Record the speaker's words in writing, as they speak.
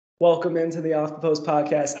Welcome into the Off the Post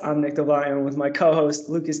podcast. I'm Nick DeVion with my co-host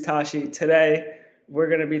Lucas Tashi. Today, we're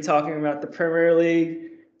going to be talking about the Premier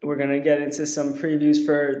League. We're going to get into some previews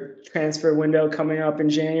for transfer window coming up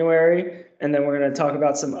in January, and then we're going to talk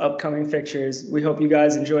about some upcoming fixtures. We hope you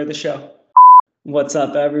guys enjoy the show. What's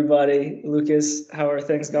up, everybody? Lucas, how are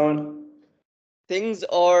things going? Things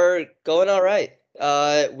are going all right.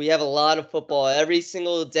 We have a lot of football every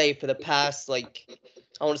single day for the past,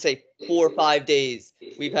 I want to say 4 or 5 days.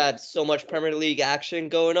 We've had so much Premier League action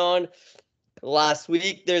going on. Last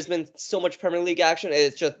week, there's been so much Premier League action.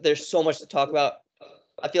 It's just, there's so much to talk about.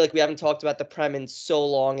 I feel like we haven't talked about the Prem in so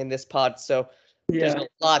long in this pod, so there's a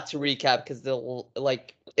lot to recap because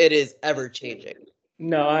it is ever changing.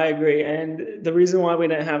 No, I agree. And the reason why we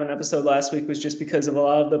didn't have an episode last week was just because of a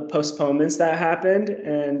lot of the postponements that happened.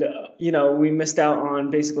 And, we missed out on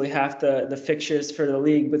basically half the fixtures for the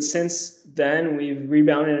league. But since then, we've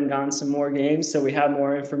rebounded and gotten some more games. So we have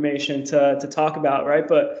more information to talk about, right?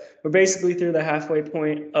 But we're basically through the halfway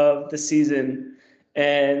point of the season.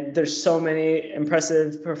 And there's so many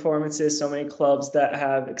impressive performances, so many clubs that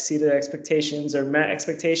have exceeded expectations or met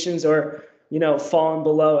expectations or, fallen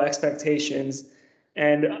below expectations.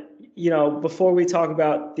 And before we talk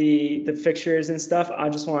about the fixtures and stuff, I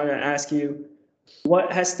just want to ask you,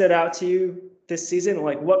 what has stood out to you this season?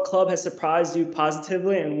 Like, what club has surprised you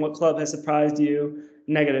positively, and what club has surprised you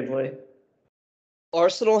negatively?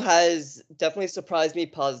 Arsenal has definitely surprised me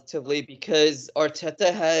positively because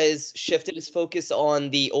Arteta has shifted his focus on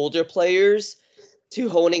the older players to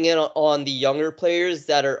honing in on the younger players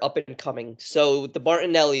that are up and coming. So the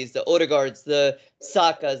Martinellis, the Odegaards, the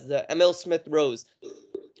Sakas, the Emil Smith-Rowe,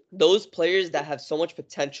 those players that have so much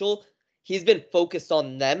potential, he's been focused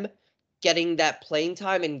on them getting that playing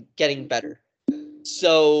time and getting better.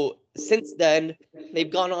 So since then,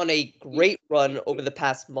 they've gone on a great run over the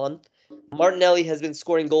past month. Martinelli has been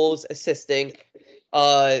scoring goals, assisting.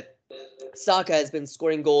 Saka has been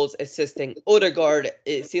scoring goals, assisting. Odegaard,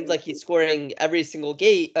 it seems like he's scoring every single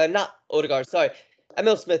game. Not Odegaard, sorry.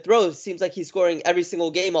 Emil Smith-Rowe seems like he's scoring every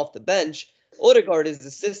single game off the bench. Odegaard is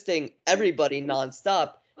assisting everybody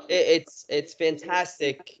nonstop. It's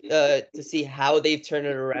fantastic to see how they've turned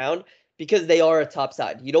it around because they are a top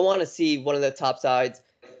side. You don't want to see one of the top sides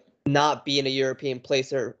not be in a European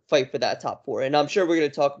place or fight for that top four. And I'm sure we're going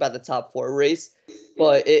to talk about the top four race,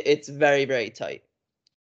 but it's very, very tight.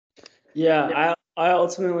 Yeah, I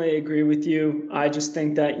ultimately agree with you. I just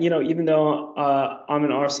think that, even though I'm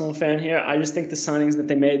an Arsenal fan here, I just think the signings that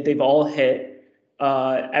they made, they've all hit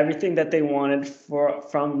everything that they wanted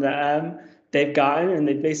from them. They've gotten, and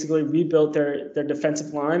they basically rebuilt their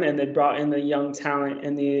defensive line, and they brought in the young talent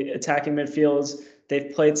in the attacking midfields.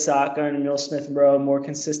 They've played Saka and Emil Smith-Rowe more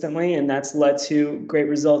consistently, and that's led to great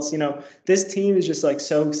results. This team is just like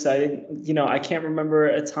so exciting. I can't remember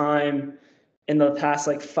a time in the past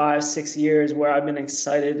like 5-6 years where I've been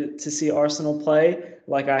excited to see Arsenal play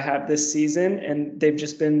like I have this season, and they've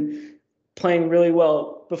just been playing really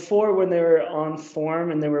well. Before, when they were on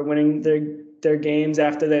form and they were winning their games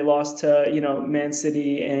after they lost to Man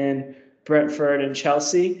City and Brentford and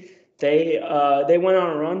Chelsea, they went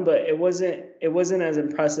on a run, but it wasn't as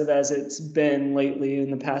impressive as it's been lately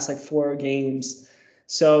in the past like 4 games.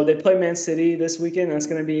 So they play Man City this weekend. That's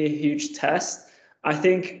going to be a huge test. I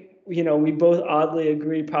think we both oddly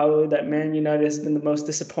agree probably that Man United has been the most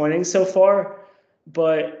disappointing so far,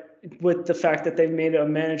 but with the fact that they've made a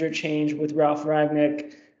manager change with Ralph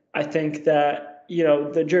Ragnick, I think that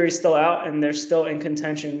the jury's still out and they're still in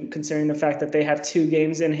contention considering the fact that they have 2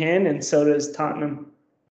 games in hand, and so does Tottenham.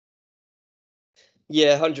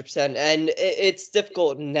 Yeah, 100%. And it's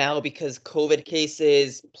difficult now because COVID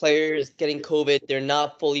cases, players getting COVID, they're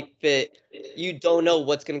not fully fit. You don't know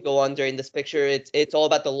what's going to go on during this picture. It's all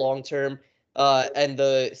about the long term and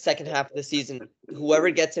the second half of the season.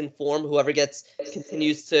 Whoever gets in form,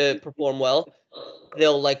 continues to perform well,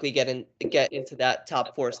 they'll likely get into that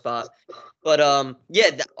top four spot. But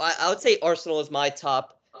yeah, I would say Arsenal is my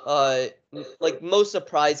top most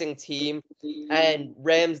surprising team, and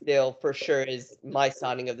Ramsdale for sure is my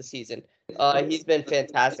signing of the season. He's been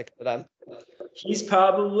fantastic for them. He's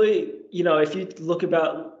probably, if you look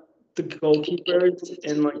about the goalkeepers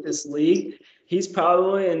in like this league, he's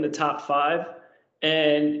probably in the top 5.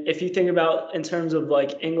 And if you think about in terms of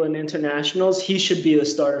like England internationals, he should be the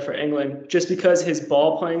starter for England just because his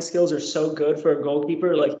ball playing skills are so good for a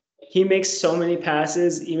goalkeeper. Like, he makes so many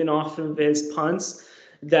passes, even off of his punts,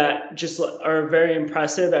 that just are very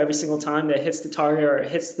impressive every single time that hits the target or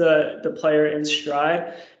hits the player in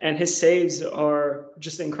stride. And his saves are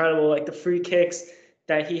just incredible. Like the free kicks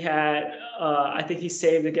that he had, I think he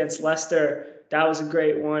saved against Leicester That was a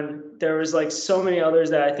great one. There was like so many others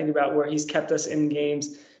that I think about where he's kept us in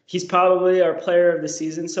games. He's probably our player of the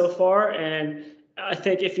season so far. And I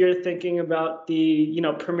think if you're thinking about the,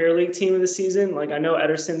 Premier League team of the season, like I know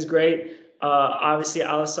Ederson's great. Obviously,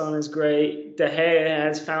 Alisson is great. De Gea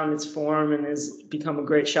has found its form and has become a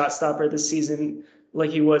great shot stopper this season, like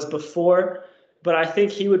he was before. But I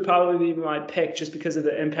think he would probably be my pick just because of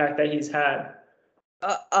the impact that he's had.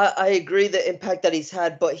 I agree the impact that he's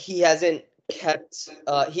had, but he hasn't kept.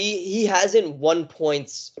 He hasn't won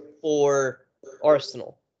points for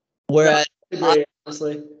Arsenal, whereas Great,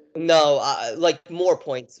 honestly. no, like more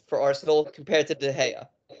points for Arsenal compared to De Gea.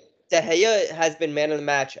 De Gea has been man of the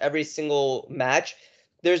match every single match.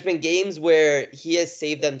 There's been games where he has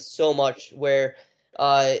saved them so much where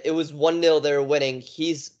it was 1-0 they were winning.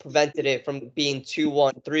 He's prevented it from being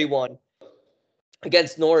 2-1, 3-1.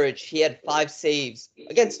 Against Norwich, he had 5 saves.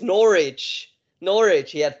 Against Norwich,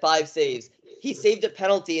 he had 5 saves. He saved a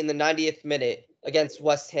penalty in the 90th minute against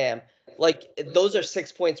West Ham. Like, those are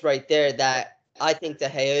 6 points right there that I think De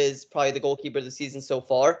Gea is probably the goalkeeper of the season so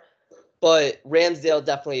far. But Ramsdale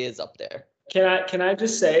definitely is up there. Can I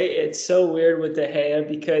just say it's so weird with De Gea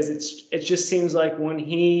because it just seems like when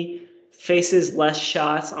he faces less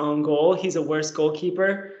shots on goal, he's a worse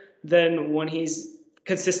goalkeeper than when he's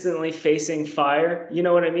consistently facing fire. You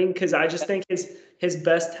know what I mean? Because I just think his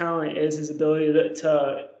best talent is his ability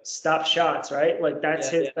to stop shots, right? Like that's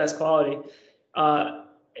his best quality.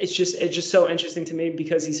 It's just so interesting to me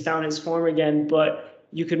because he's found his form again, but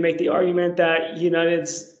you could make the argument that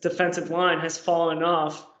United's defensive line has fallen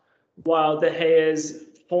off while De Gea's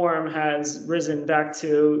form has risen back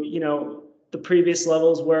to, the previous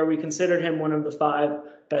levels where we considered him one of the 5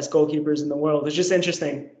 best goalkeepers in the world. It's just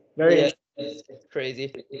interesting. Very interesting. It's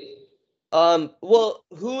crazy. Well,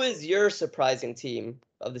 who is your surprising team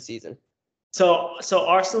of the season? So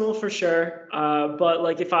Arsenal for sure. But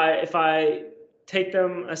like if I take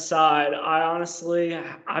them aside, I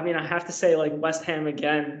have to say like West Ham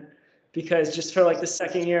again, because just for like the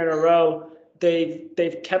second year in a row,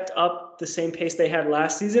 they've kept up the same pace they had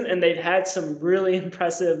last season, and they've had some really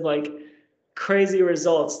impressive, like crazy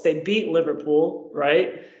results. They beat Liverpool,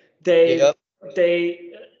 right? They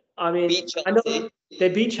they Beat I know Chelsea. they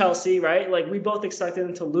beat Chelsea, right? Like we both expected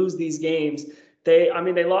them to lose these games. They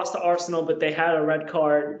lost to Arsenal, but they had a red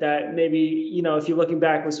card that maybe, if you're looking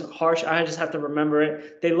back was harsh. I just have to remember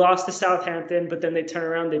it. They lost to Southampton, but then they turn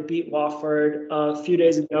around, they beat Watford a few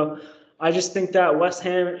days ago. I just think that West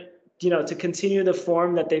Ham, to continue the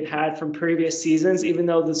form that they've had from previous seasons, even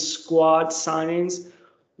though the squad signings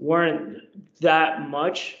weren't that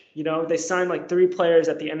much, they signed like 3 players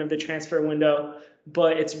at the end of the transfer window,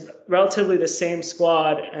 but it's relatively the same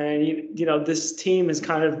squad. And, this team is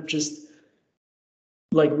kind of just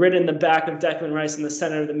like ridden the back of Declan Rice in the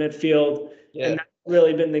center of the midfield. Yeah. And that's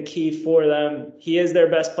really been the key for them. He is their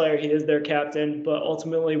best player. He is their captain. But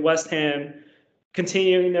ultimately, West Ham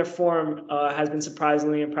continuing their form has been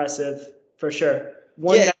surprisingly impressive for sure.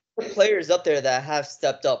 Players up there that have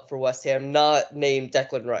stepped up for West Ham, not named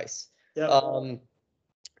Declan Rice. Yep.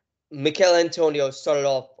 Mikel Antonio started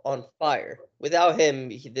off on fire. Without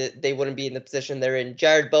him, they wouldn't be in the position they're in.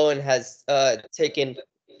 Jared Bowen has taken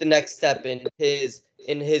the next step in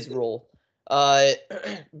his role.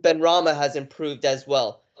 Benrahma has improved as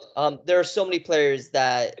well. There are so many players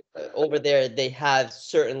that over there they have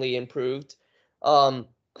certainly improved.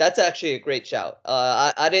 That's actually a great shout.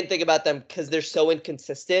 I didn't think about them because they're so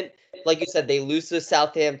inconsistent. Like you said, they lose to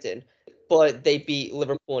Southampton, but they beat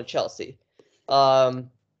Liverpool and Chelsea. And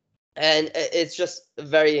it's just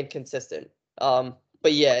very inconsistent.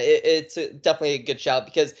 But yeah, it's definitely a good shout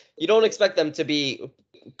because you don't expect them to be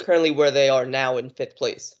currently where they are now in 5th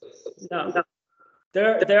place. No.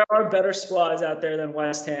 There are better squads out there than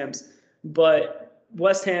West Ham's, but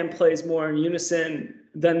West Ham plays more in unison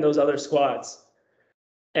than those other squads.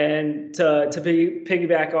 And to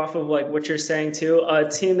piggyback off of like what you're saying too, a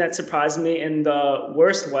team that surprised me in the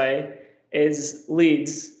worst way is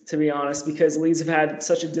Leeds, to be honest, because Leeds have had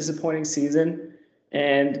such a disappointing season.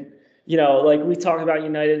 And, like we talked about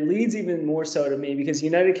United, Leeds even more so to me because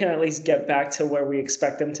United can at least get back to where we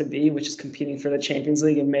expect them to be, which is competing for the Champions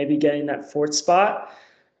League and maybe getting that 4th spot.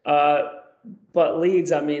 But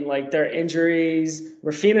Leeds, like their injuries,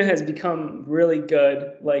 Rafinha has become really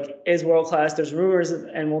good, like is world class. There's rumors,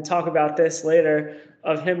 and we'll talk about this later,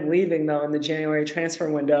 of him leaving though in the January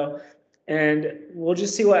transfer window. And we'll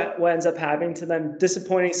just see what ends up happening to them.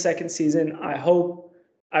 Disappointing second season.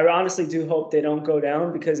 I honestly do hope they don't go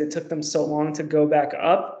down because it took them so long to go back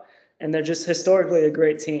up. And they're just historically a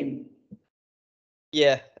great team.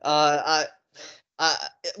 Yeah.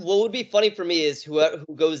 What would be funny for me is who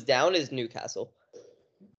goes down is Newcastle.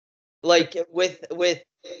 Like with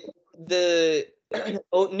the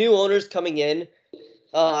new owners coming in,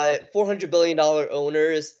 $400 billion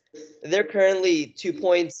owners, they're currently 2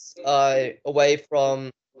 points away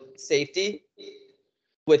from safety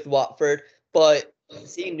with Watford, but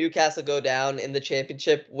seeing Newcastle go down in the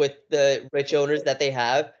championship with the rich owners that they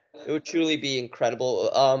have, it would truly be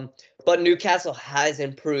incredible. But Newcastle has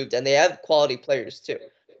improved, and they have quality players too.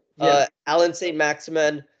 Yeah. Alan St.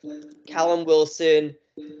 Maximin, Callum Wilson.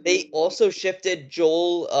 They also shifted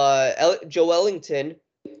Joe Ellington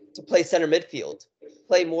to play center midfield,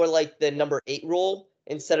 play more like the number 8 role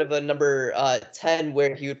instead of a number 10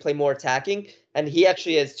 where he would play more attacking, and he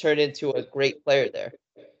actually has turned into a great player there.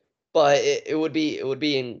 But it would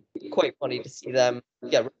be quite funny to see them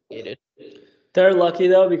get relegated. They're lucky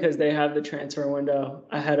though because they have the transfer window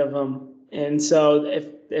ahead of them, and so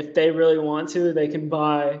if they really want to, they can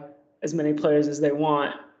buy as many players as they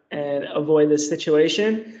want and avoid this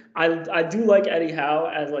situation. I do like Eddie Howe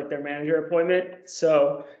as like their manager appointment.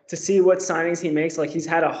 So to see what signings he makes, like he's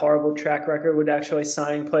had a horrible track record with actually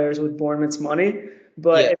signing players with Bournemouth's money,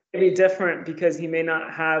 but it may be different because he may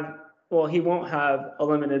not have. Well, he won't have a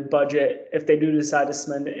limited budget if they do decide to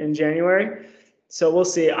spend it in January. So we'll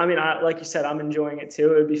see. I mean, like you said, I'm enjoying it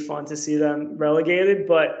too. It would be fun to see them relegated,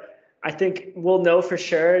 but I think we'll know for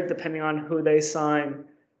sure depending on who they sign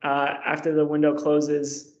after the window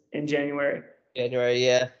closes in January. January,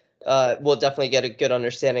 yeah. We'll definitely get a good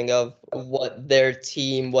understanding of what their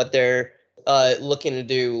team, what they're looking to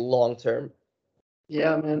do long term.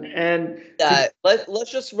 Yeah, man. And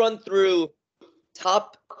let's just run through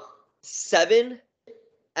top 7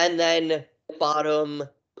 and then bottom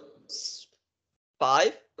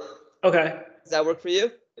 5. Okay. Does that work for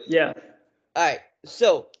you? Yeah. All right.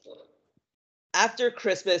 So after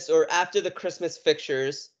Christmas or after the Christmas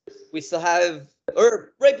fixtures, we still have,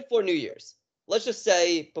 or right before New Year's. Let's just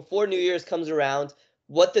say before New Year's comes around,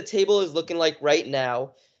 what the table is looking like right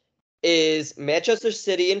now is Manchester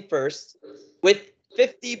City in first with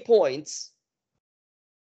 50 points,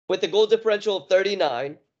 with a goal differential of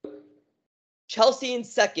 39. Chelsea in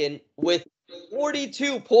second with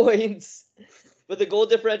 42 points, with a goal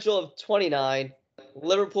differential of 29.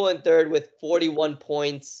 Liverpool in third with 41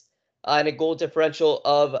 points and a goal differential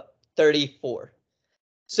of 34.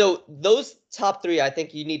 So those top 3, I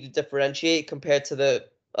think you need to differentiate compared to the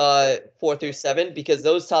 4 through 7, because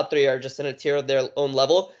those top 3 are just in a tier of their own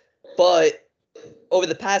level. But over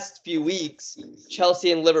the past few weeks,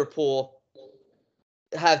 Chelsea and Liverpool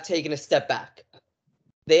have taken a step back.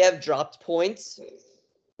 They have dropped points.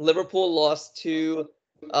 Liverpool lost to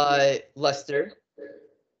Leicester.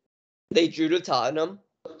 They drew to Tottenham,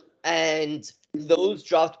 and those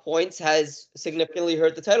dropped points has significantly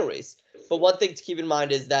hurt the title race. But one thing to keep in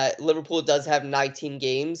mind is that Liverpool does have 19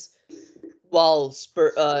 games, while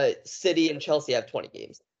City and Chelsea have 20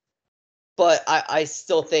 games. But I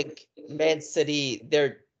still think Man City,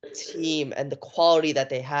 their team and the quality that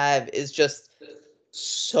they have is just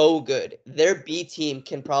so good. Their B team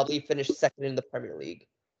can probably finish second in the Premier League,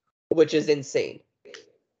 which is insane.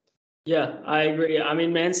 Yeah, I agree. I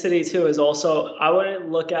mean, Man City too is also, I wouldn't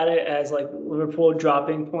look at it as like Liverpool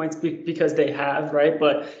dropping points because they have, right?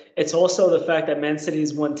 But it's also the fact that Man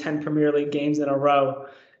City's won 10 Premier League games in a row.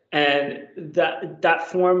 And that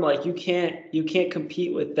form, like you can't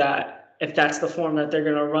compete with that if that's the form that they're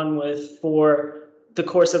gonna run with for the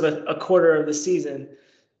course of a quarter of the season.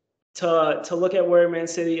 To look at where Man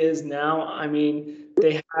City is now, I mean,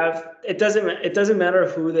 they have it doesn't matter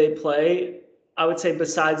who they play. I would say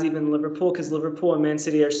besides even Liverpool, because Liverpool and Man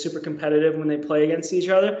City are super competitive when they play against each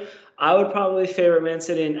other. I would probably favor Man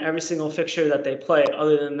City in every single fixture that they play,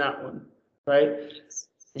 other than that one, right?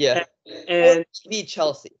 Yeah, and beat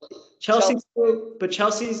Chelsea. But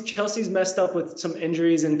Chelsea's messed up with some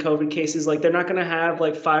injuries and COVID cases. Like they're not going to have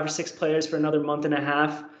like 5 or 6 players for another month and a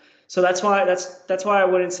half. So that's why I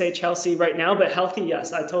wouldn't say Chelsea right now. But healthy,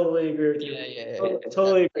 yes, I totally agree with you. Yeah.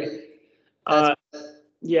 Totally agree.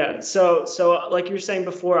 Yeah. So like you were saying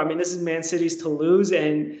before, I mean, this is Man City's to lose,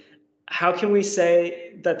 and how can we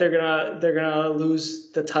say that they're gonna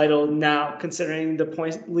lose the title now, considering the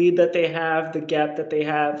point lead that they have, the gap that they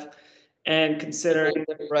have, and considering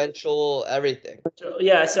differential, everything.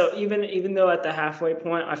 Yeah. So even though at the halfway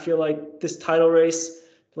point, I feel like this title race,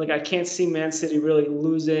 like I can't see Man City really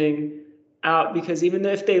losing out, because even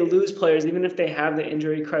if they lose players, even if they have the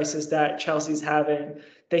injury crisis that Chelsea's having,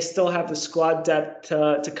 they still have the squad depth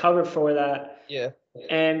to cover for that. Yeah.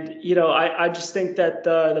 And I just think that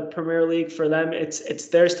the Premier League for them, it's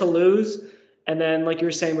theirs to lose. And then, like you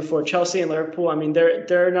were saying before, Chelsea and Liverpool, I mean,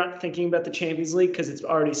 they're not thinking about the Champions League because it's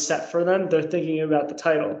already set for them. They're thinking about the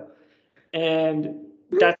title, and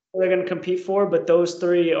that's what they're going to compete for. But those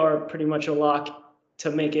three are pretty much a lock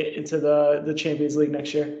to make it into the Champions League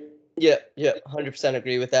next year. Yeah, 100%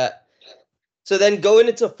 agree with that. So then going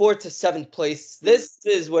into 4th to 7th place, this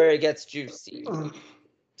is where it gets juicy.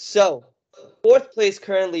 So 4th place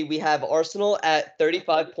currently we have Arsenal at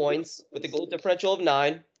 35 points with a goal differential of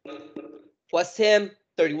 9. West Ham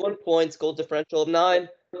 31 points, goal differential of 9.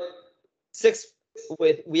 6th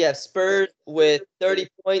we have Spurs with 30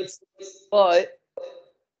 points, but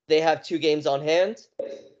they have 2 games on hand.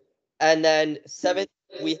 And then 7th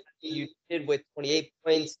we have United with 28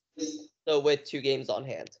 points, so with 2 games on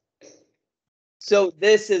hand. So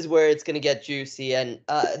this is where it's going to get juicy, and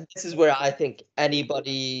this is where I think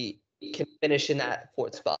anybody can finish in that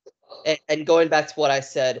 4th spot. And going back to what I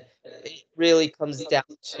said, it really comes down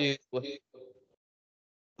to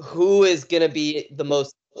who is going to be the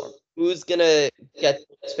most informed, who's going to get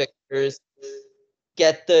those fixtures,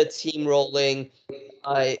 get the team rolling,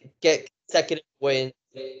 get consecutive wins,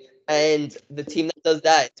 and the team that does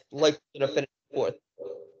that is likely going to finish 4th.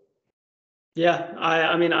 Yeah,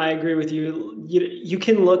 I mean, I agree with you. You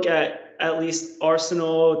can look at least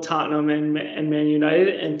Arsenal, Tottenham, and Man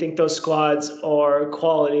United and think those squads are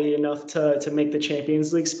quality enough to make the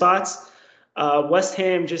Champions League spots. West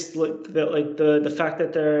Ham just look the fact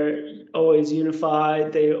that they're always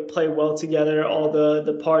unified, they play well together, all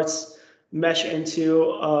the parts mesh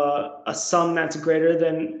into a sum that's greater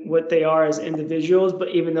than what they are as individuals. But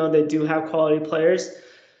even though they do have quality players.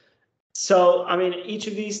 So, I mean, each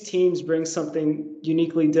of these teams brings something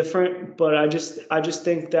uniquely different, but I just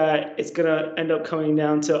think that it's going to end up coming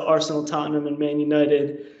down to Arsenal, Tottenham, and Man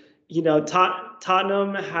United. You know,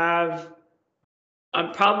 Tottenham have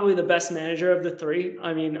I'm probably the best manager of the three.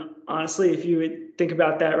 I mean, honestly, if you would think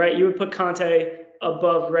about that, right, you would put Conte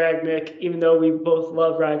above Ragnick, even though we both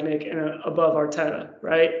love Ragnick, and above Arteta,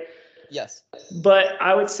 right? Yes. But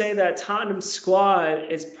I would say that Tottenham's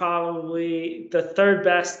squad is probably the third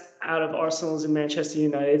best out of Arsenal's and Manchester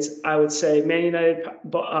United's. I would say Man United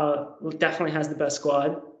definitely has the best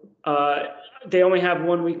squad. They only have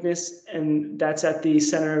one weakness, and that's at the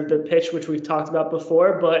center of the pitch, which we've talked about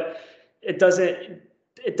before. But it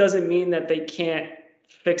doesn't mean that they can't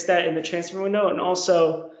fix that in the transfer window. And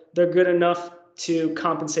also, they're good enough to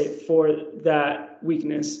compensate for that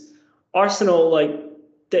weakness. Arsenal,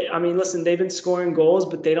 I mean, listen, they've been scoring goals,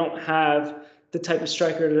 but they don't have the type of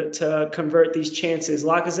striker to convert these chances.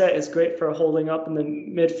 Lacazette is great for holding up in the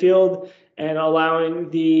midfield and allowing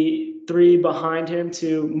the three behind him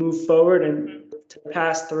to move forward and to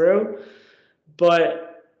pass through.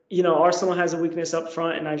 But, you know, Arsenal has a weakness up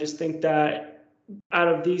front, and I just think that out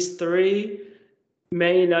of these three,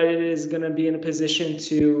 Man United is going to be in a position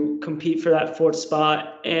to compete for that 4th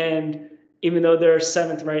spot. And even though they're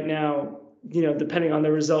 7th right now, you know, depending on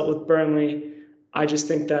the result with Burnley, I just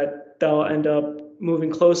think that they'll end up moving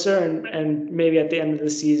closer and maybe at the end of the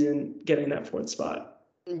season getting that 4th spot.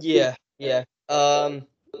 Yeah.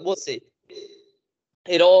 We'll see.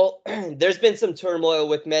 There's been some turmoil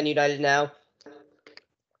with Man United now,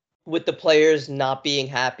 with the players not being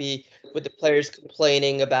happy, with the players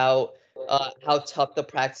complaining about how tough the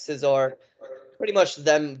practices are, pretty much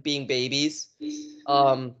them being babies.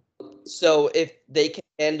 So if they can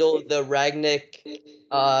handle the Ragnick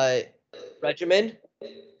regimen,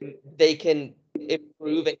 they can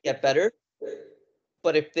improve and get better.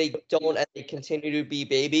 But if they don't and they continue to be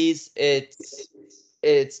babies,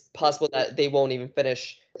 it's possible that they won't even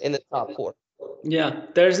finish in the top 4. Yeah,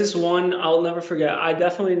 there's this one I'll never forget. I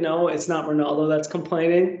definitely know it's not Ronaldo that's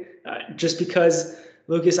complaining, just because,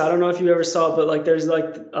 Lucas, I don't know if you ever saw, but there's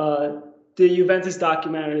the Juventus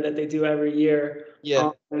documentary that they do every year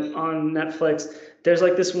on Netflix. There's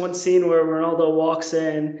this one scene where Ronaldo walks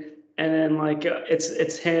in, and then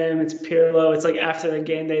it's him, it's Pirlo. It's after the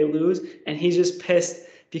game they lose, and he's just pissed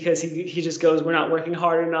because he just goes, we're not working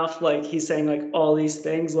hard enough. He's saying all these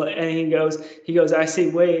things, and he goes, I see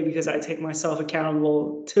way because I take myself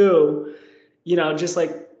accountable too. You know, just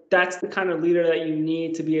that's the kind of leader that you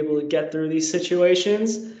need to be able to get through these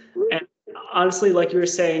situations. And honestly, like you were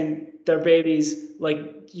saying, they're babies.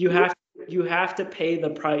 You have to pay the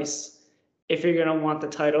price if you're gonna want the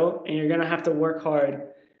title, and you're gonna have to work hard.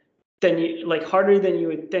 Harder than you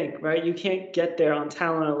would think, right? You can't get there on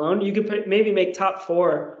talent alone. You could maybe make top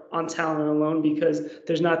 4 on talent alone because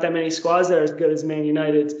there's not that many squads that are as good as Man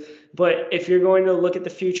United's. But if you're going to look at the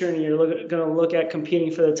future and you're going to look at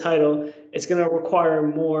competing for the title, it's going to require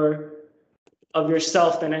more of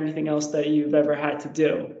yourself than anything else that you've ever had to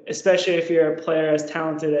do, especially if you're a player as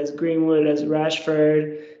talented as Greenwood, as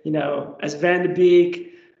Rashford, as Van de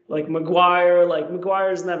Beek, like Maguire. Like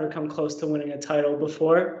Maguire's never come close to winning a title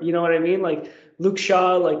before. You know what I mean? Like Luke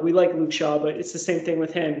Shaw, like we like Luke Shaw, but it's the same thing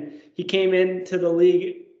with him. He came into the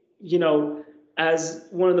league, as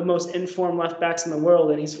one of the most informed left backs in the world,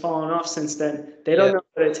 and he's fallen off since then. They don't know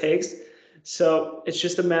what it takes. So it's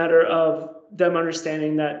just a matter of them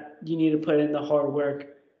understanding that you need to put in the hard work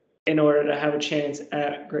in order to have a chance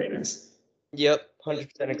at greatness. Yep, 100%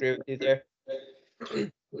 agree with you there.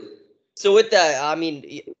 So with that, I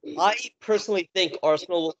mean, I personally think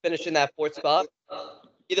Arsenal will finish in that fourth spot.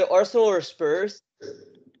 Either Arsenal or Spurs.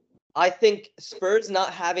 I think Spurs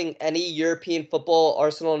not having any European football,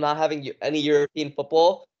 Arsenal not having any European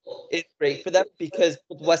football is great for them because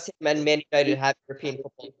West Ham and Man United have European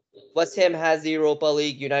football. West Ham has the Europa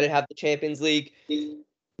League, United have the Champions League.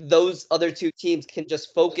 Those other two teams can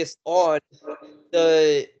just focus on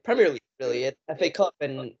the Premier League, really, FA Cup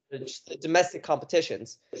and just the domestic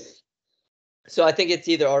competitions. So I think it's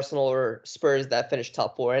either Arsenal or Spurs that finish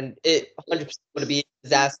top four, and it 100% would be a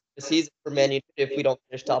disaster this season for Man United if we don't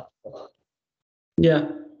finish top four. Yeah,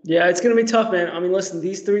 it's going to be tough, man. I mean, listen,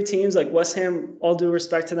 these three teams, like West Ham, all due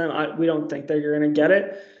respect to them, we don't think they're going to get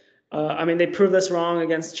it. I mean, they proved us wrong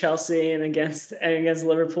against Chelsea and against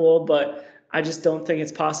Liverpool, but I just don't think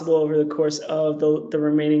it's possible over the course of the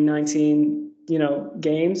remaining 19,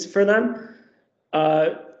 games for them.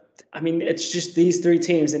 I mean, it's just these three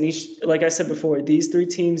teams, and each, like I said before, these three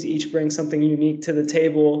teams each bring something unique to the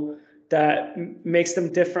table that makes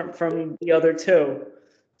them different from the other two.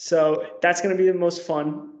 So that's going to be the most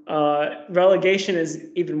fun. Relegation is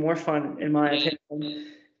even more fun, in my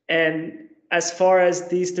opinion. And as far as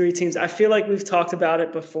these three teams, I feel like we've talked about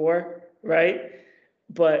it before, right?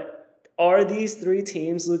 But are these three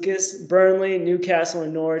teams, Lucas, Burnley, Newcastle,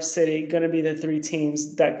 and Norwich City, going to be the three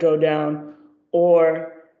teams that go down?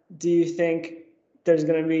 Or do you think there's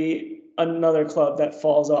going to be another club that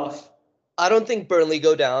falls off? I don't think Burnley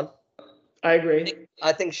go down. I agree.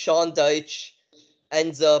 I think Sean Dyche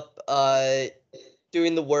ends up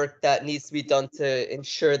doing the work that needs to be done to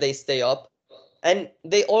ensure they stay up. And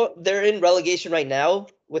they're in relegation right now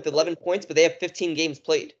with 11 points, but they have 15 games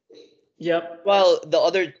played. Yep. While the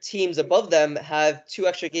other teams above them have 2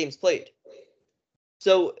 extra games played.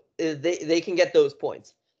 So they can get those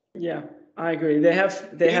points. Yeah, I agree.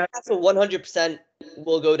 Newcastle 100%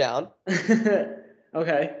 will go down.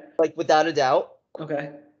 Okay. Like without a doubt. Okay.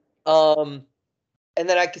 And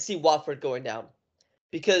then I could see Watford going down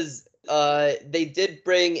because they did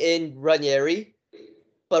bring in Ranieri,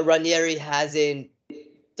 but Ranieri hasn't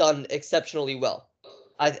done exceptionally well.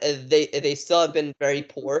 They still have been very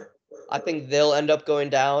poor. I think they'll end up going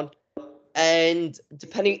down. And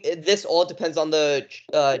this all depends on the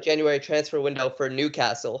January transfer window for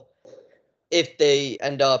Newcastle, if they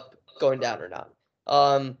end up going down or not.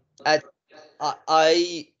 I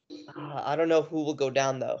don't know who will go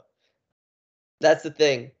down though. That's the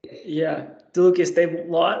thing. Yeah, Lucas,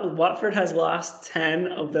 Watford has lost 10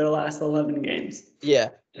 of their last 11 games. Yeah.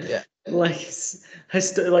 Like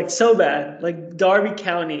so bad. Like Derby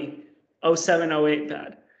County 07-08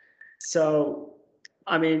 bad. So,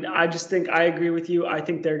 I mean, I just think I agree with you. I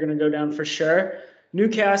think they're going to go down for sure.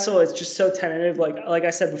 Newcastle, it's just so tentative. Like I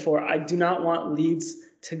said before, I do not want Leeds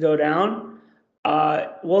to go down.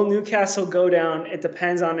 Will Newcastle go down? It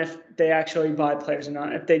depends on if they actually buy players or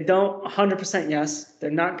not. If they don't, 100% yes, they're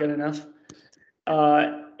not good enough.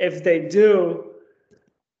 If they do,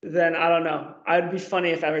 then I don't know. It'd be funny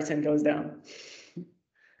if Everton goes down.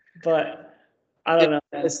 But I don't know.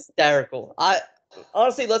 Hysterical.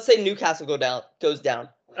 Honestly, let's say Newcastle goes down.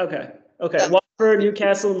 Okay. Watford,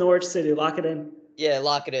 Newcastle, Norwich City. Lock it in. Yeah,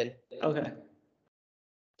 lock it in. Okay.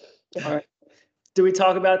 All right. Do we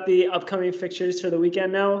talk about the upcoming fixtures for the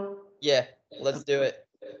weekend now? Yeah, let's do it.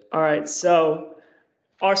 All right. So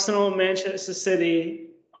Arsenal, Manchester City,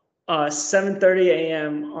 7:30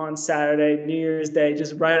 a.m. on Saturday, New Year's Day,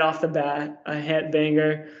 just right off the bat, a head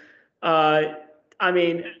banger. I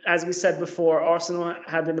mean, as we said before, Arsenal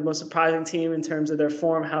have been the most surprising team in terms of their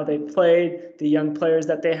form, how they played, the young players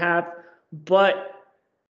that they have. But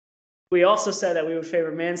we also said that we would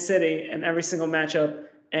favor Man City in every single matchup.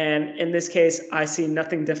 And in this case, I see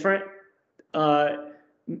nothing different.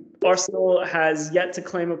 Arsenal has yet to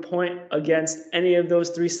claim a point against any of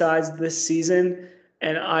those three sides this season.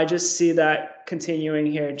 And I just see that continuing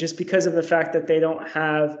here just because of the fact that they don't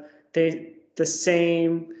have the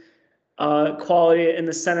same quality in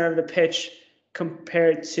the center of the pitch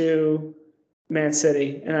compared to Man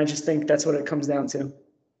City. And I just think that's what it comes down to.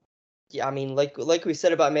 Yeah, I mean, like we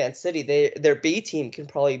said about Man City, their B team can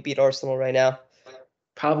probably beat Arsenal right now.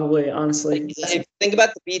 Probably, Like, honestly. if think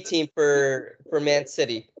about the B team for Man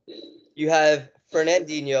City. You have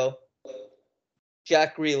Fernandinho,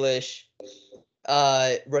 Jack Grealish,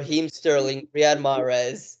 Raheem Sterling, Riyad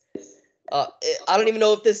Mahrez. I don't even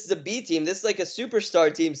know if this is a B team. This is like a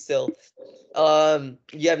superstar team still.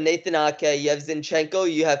 You have Nathan Ake, you have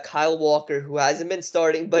Zinchenko, you have Kyle Walker, who hasn't been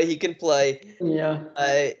starting, but he can play. Yeah.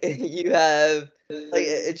 You have like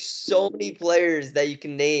it's so many players that you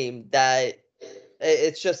can name that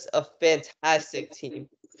it's just a fantastic team.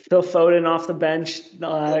 Phil Foden off the bench.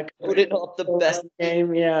 Put it off the best.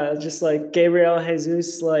 Game, yeah, just like Gabriel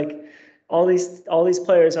Jesus, like all these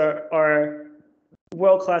players are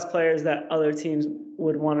world class players that other teams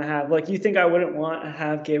would want to have. Like, you think I wouldn't want to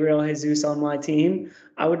have Gabriel Jesus on my team?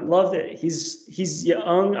 I would love it. He's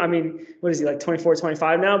young. I mean, what is he, like 24,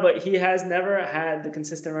 25 now? But he has never had the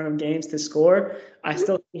consistent run of games to score. I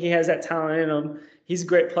still think he has that talent in him. He's a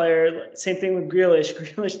great player. Same thing with Grealish.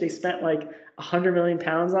 Grealish, they spent like 100 million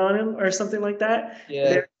pounds on him or something like that. Yeah.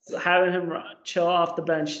 They're having him chill off the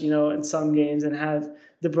bench, in some games, and have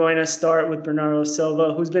De Bruyne start with Bernardo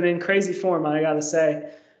Silva, who's been in crazy form, I gotta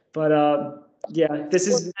say. But yeah, this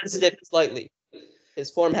is dipped slightly.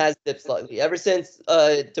 His form has dipped slightly ever since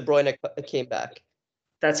De Bruyne came back.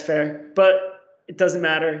 That's fair, but it doesn't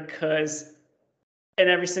matter because in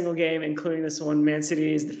every single game, including this one, Man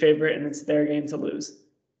City is the favorite, and it's their game to lose.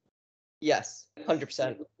 Yes,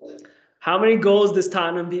 100%. How many goals does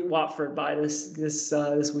Tottenham beat Watford by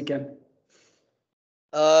this weekend?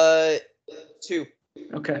 2.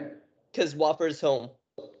 Okay. Because Watford's home.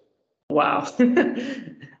 Wow.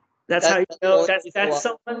 That's how you know.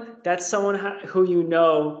 That's someone who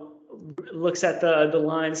looks at the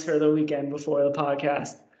lines for the weekend before the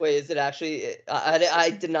podcast. Wait, is it actually?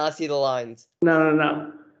 I did not see the lines.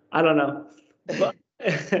 No. I don't know. But,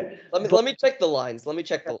 let me check the lines. Let me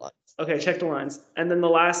check the lines. Okay, check the lines. And then the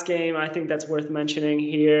last game I think that's worth mentioning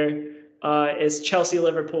here is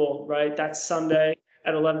Chelsea-Liverpool, right? That's Sunday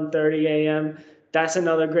at 11:30 a.m. That's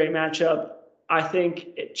another great matchup. I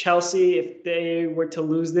think Chelsea, if they were to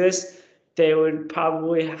lose this, they would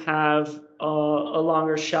probably have a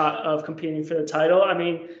longer shot of competing for the title. I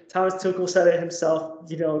mean, Thomas Tuchel said it himself.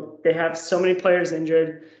 They have so many players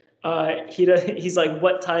injured. He's like,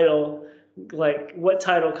 what title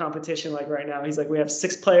competition like right now? He's like, we have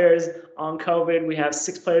 6 players on COVID. We have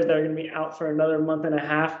 6 players that are going to be out for another month and a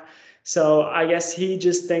half. So I guess he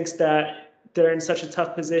just thinks that they're in such a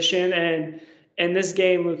tough position. And in this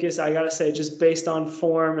game, Lucas, I got to say, just based on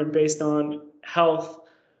form and based on health,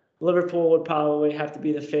 Liverpool would probably have to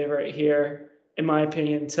be the favorite here, in my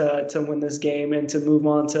opinion, to win this game and to move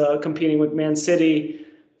on to competing with Man City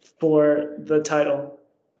for the title.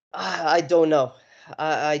 I don't know.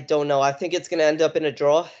 I don't know. I think it's going to end up in a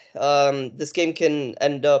draw. This game can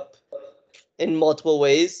end up in multiple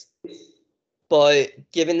ways, but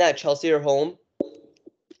given that Chelsea are home,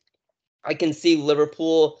 I can see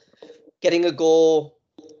Liverpool getting a goal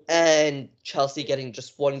and Chelsea getting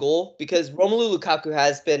just 1 goal, because Romelu Lukaku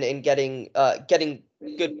has been in getting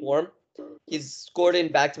good form. He's scored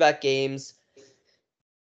in back-to-back games.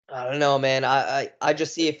 I don't know, man. I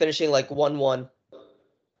just see it finishing like 1-1.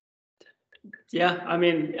 Yeah, I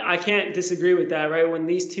mean, I can't disagree with that, right?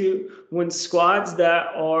 When squads that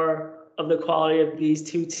are of the quality of these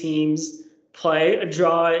two teams play, a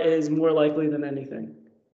draw is more likely than anything.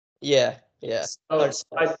 Yeah. So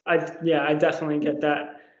I definitely get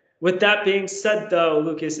that. With that being said, though,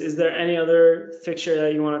 Lucas, is there any other fixture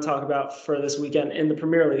that you want to talk about for this weekend in the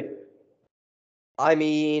Premier League? I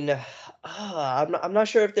mean, I'm not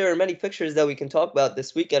sure if there are many fixtures that we can talk about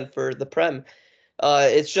this weekend for the Prem.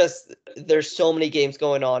 It's just there's so many games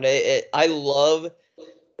going on. I love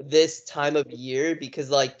this time of year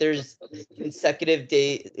because like there's consecutive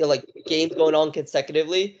games going on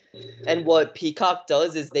consecutively, and what Peacock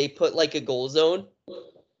does is they put like a goal zone,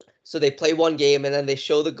 so they play one game and then they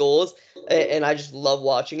show the goals, and I just love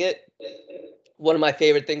watching it. One of my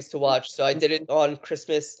favorite things to watch. So I did it on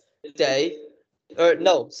Christmas Day, or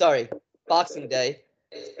no, sorry, Boxing Day,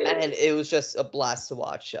 and it was just a blast to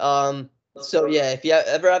watch. So yeah, if you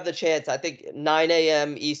ever have the chance, I think 9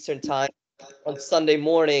 a.m. Eastern time on Sunday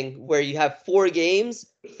morning, where you have 4 games,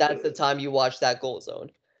 that's the time you watch that goal zone.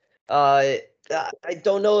 I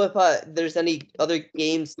don't know if there's any other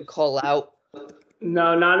games to call out.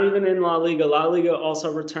 No, not even in La Liga. La Liga also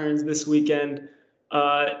returns this weekend.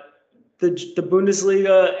 The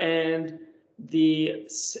Bundesliga and the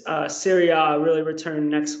Serie A really return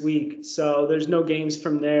next week. So there's no games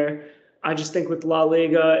from there. I just think with La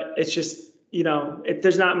Liga, it's just,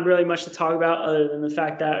 there's not really much to talk about other than the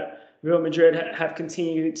fact that Real Madrid have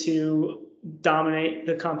continued to dominate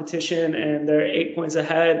the competition, and they're 8 points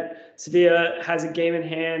ahead. Sevilla has a game in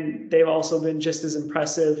hand. They've also been just as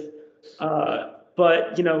impressive.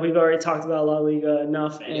 But we've already talked about La Liga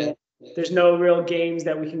enough, and there's no real games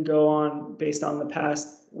that we can go on based on the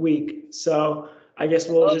past week. So I guess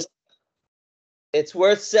we'll just. It's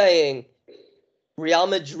worth saying, Real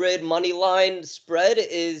Madrid money line spread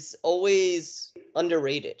is always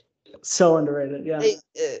underrated. So underrated, yeah.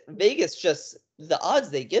 Vegas, just the odds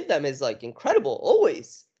they give them is like incredible,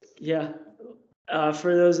 always. Yeah.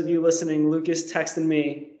 For those of you listening, Lucas texted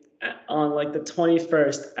me on like the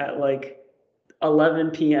 21st at like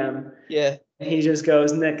 11 p.m. Yeah. And he just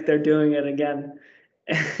goes, Nick, they're doing it again.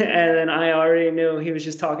 And then I already knew he was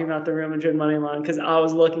just talking about the Real Madrid money line because I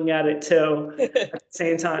was looking at it too at the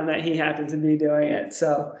same time that he happened to be doing it.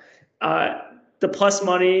 So the plus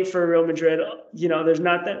money for Real Madrid, there's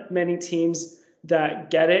not that many teams that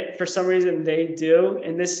get it. For some reason, they do.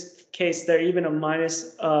 In this case, they're even a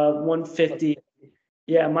minus 150.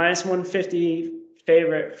 Yeah, minus 150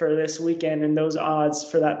 favorite for this weekend, and those odds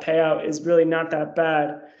for that payout is really not that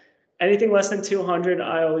bad. Anything less than 200,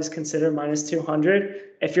 I always consider minus 200.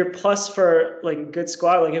 If you're plus for like a good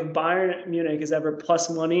squad, like if Bayern Munich is ever plus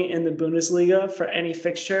money in the Bundesliga for any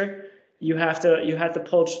fixture, you have to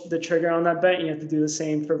pull the trigger on that bet. You have to do the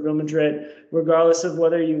same for Real Madrid, regardless of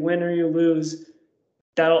whether you win or you lose.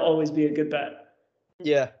 That'll always be a good bet.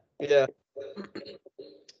 Yeah.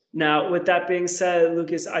 Now, with that being said,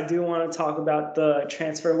 Lucas, I do want to talk about the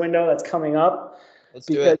transfer window that's coming up. Let's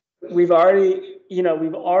do it. We've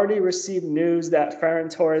already received news that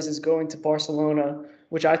Ferran Torres is going to Barcelona,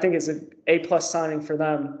 which I think is an A+ signing for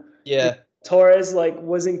them. Yeah. Torres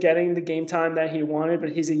wasn't getting the game time that he wanted,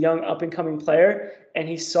 but he's a young up and coming player, and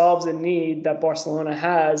he solves a need that Barcelona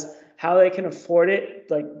has. How they can afford it,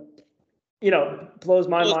 blows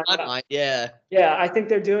my mind. Yeah. Yeah, I think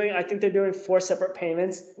they're doing 4 separate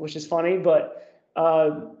payments, which is funny, but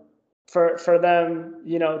for them,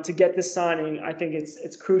 to get this signing, I think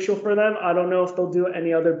it's crucial for them. I don't know if they'll do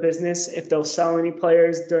any other business, if they'll sell any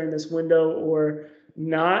players during this window or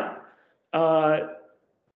not.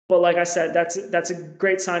 But like I said, that's a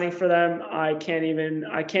great signing for them. I can't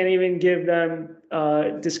even give them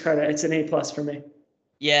discredit. It's an A+ for me.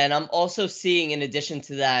 Yeah, and I'm also seeing, in addition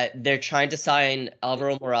to that, they're trying to sign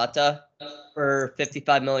Alvaro Morata for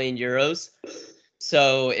 55 million euros.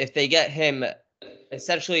 So if they get him,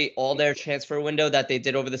 essentially all their transfer window that they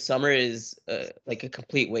did over the summer is like a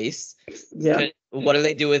complete waste. Yeah. What do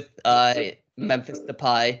they do with Memphis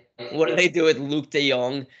Depay? What do they do with Luke De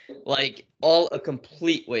Jong? Like, all a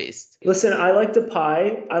complete waste. Listen, I like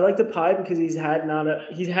Depay. I like Depay because he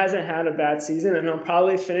hasn't had a bad season, and he'll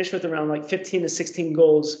probably finish with around like 15 to 16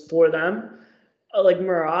 goals for them. Like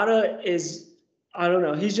Murata is, I don't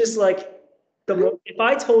know. He's just like if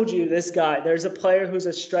I told you this guy, there's a player who's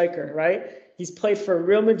a striker, right? He's played for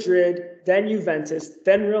Real Madrid, then Juventus,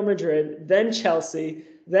 then Real Madrid, then Chelsea,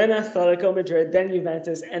 then Atletico Madrid, then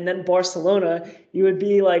Juventus, and then Barcelona. You would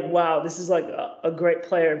be like, wow, this is like a great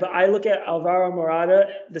player. But I look at Alvaro Morata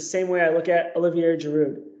the same way I look at Olivier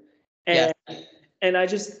Giroud. And I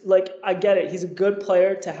just I get it. He's a good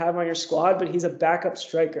player to have on your squad, but he's a backup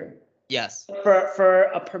striker. Yes. For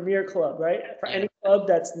a premier club, right? For any club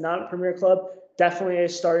that's not a premier club, definitely a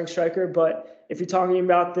starting striker. But if you're talking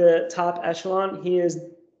about the top echelon, he is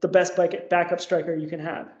the best backup striker you can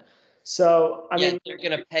have. So, I mean, you're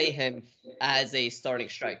going to pay him as a starting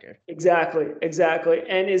striker. Exactly.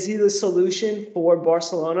 And is he the solution for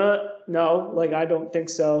Barcelona? No, I don't think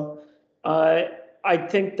so. I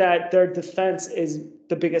think that their defense is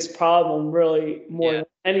the biggest problem, really, more than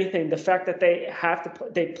anything. The fact that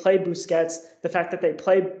they play Busquets, the fact that they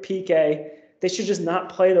play Piqué, they should just not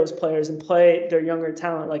play those players and play their younger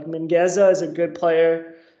talent. Like Mingueza is a good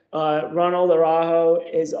player. Ronald Araujo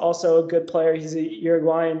is also a good player. He's a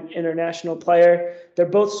Uruguayan international player. They're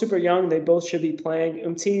both super young. They both should be playing.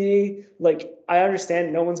 Umtiti, I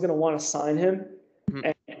understand no one's going to want to sign him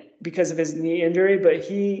because of his knee injury, but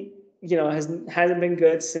he, hasn't been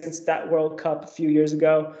good since that World Cup a few years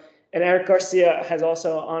ago. And Eric Garcia has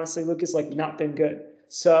also, honestly, Lucas, not been good.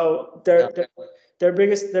 So their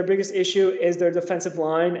biggest issue is their defensive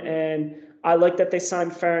line, and I like that they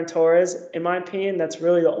signed Ferran Torres. In my opinion, that's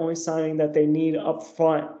really the only signing that they need up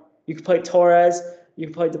front. You can play Torres, you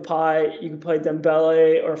can play Depay, you can play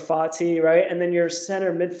Dembele or Fati, right? And then your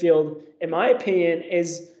center midfield, in my opinion,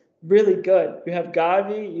 is really good. You have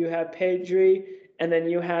Gavi, you have Pedri, and then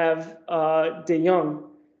you have De Jong.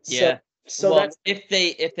 So So Well, that's if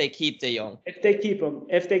they keep De Jong. if they keep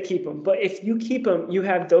him. But if you keep him, you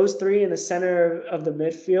have those three in the center of the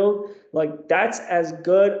midfield. Like that's as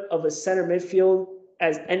good of a center midfield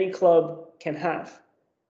as any club can have.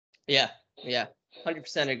 Yeah,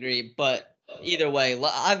 100% agree. But either way,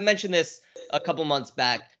 I've mentioned this a couple months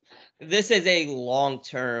back. This is a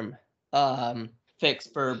long-term fix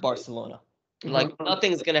for Barcelona. Like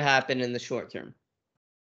nothing's gonna happen in the short term.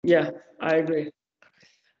 Yeah, I agree.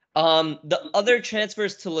 The other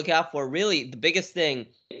transfers to look out for, really, the biggest thing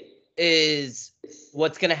is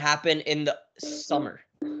what's gonna happen in the summer.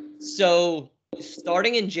 So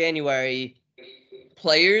starting in January,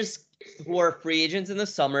 players who are free agents in the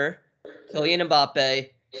summer, Kylian Mbappe,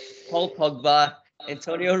 Paul Pogba,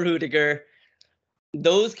 Antonio Rudiger,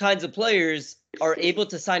 those kinds of players are able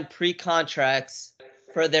to sign pre-contracts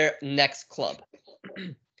for their next club.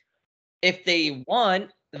 If they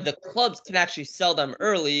want, the clubs can actually sell them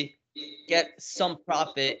early, get some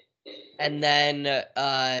profit, and then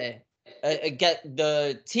get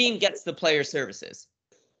the team gets the player services.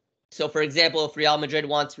 So, for example, if Real Madrid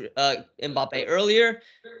wants Mbappe earlier,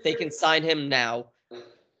 they can sign him now,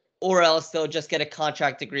 or else they'll just get a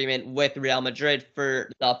contract agreement with Real Madrid for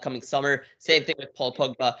the upcoming summer. Same thing with Paul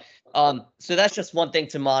Pogba. So that's just one thing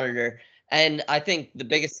to monitor. And I think the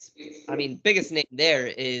biggest name there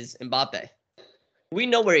is Mbappe. We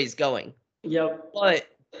know where he's going. Yep.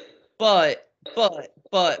 But,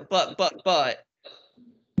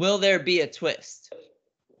 will there be a twist?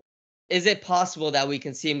 Is it possible that we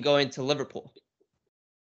can see him going to Liverpool?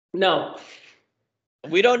 No.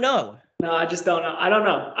 We don't know. No, I just don't know. I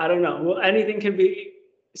don't know. Well, anything can be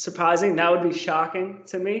surprising. That would be shocking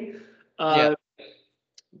to me. Yeah.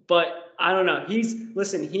 But I don't know. He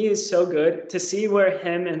is so good. To see where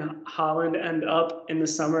him and Haaland end up in the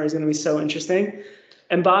summer is going to be so interesting.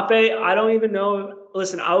 Mbappe, I don't even know.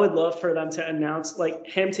 Listen, I would love for them to announce, like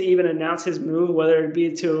him to even announce his move, whether it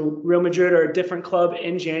be to Real Madrid or a different club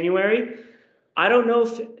in January. I don't know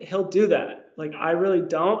if he'll do that. Like, I really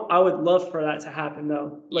don't. I would love for that to happen,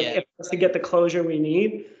 though. Like, if it's to get the closure we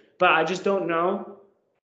need, but I just don't know.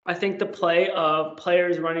 I think the play of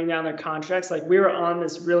players running down their contracts, like we were on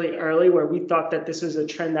this really early where we thought that this was a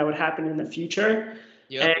trend that would happen in the future.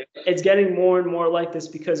 Yep. And it's getting more and more like this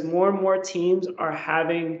because more and more teams are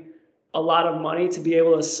having a lot of money to be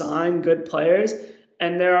able to sign good players.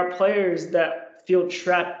 And there are players that feel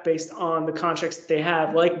trapped based on the contracts that they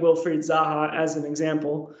have, like Wilfried Zaha as an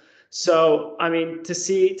example. So, I mean, to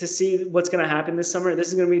see what's going to happen this summer, this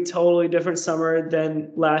is going to be a totally different summer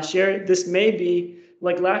than last year. This may be,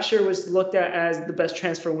 like last year was looked at as the best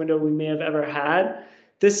transfer window we may have ever had.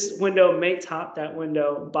 This window may top that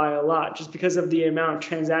window by a lot just because of the amount of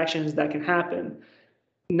transactions that can happen.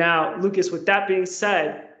 Now, Lucas, with that being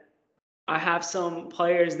said, I have some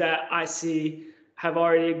players that I see have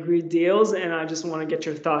already agreed deals, and I just want to get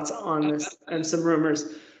your thoughts on this and some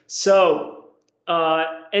rumors. So,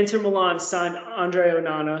 Inter Milan signed Andre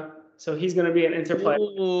Onana, so he's going to be an Inter player.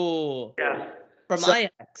 Ooh. Yeah. From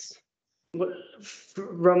Ajax.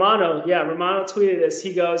 Romano tweeted this.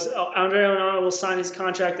 He goes, Andre Onana will sign his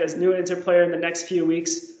contract as new Inter player in the next few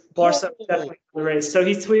weeks. Barca definitely in the race. So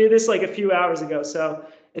he tweeted this like a few hours ago. So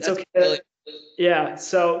it's okay. Brilliant. Yeah.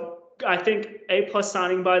 So I think A+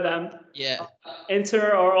 signing by them. Yeah.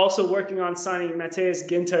 Inter are also working on signing Matthias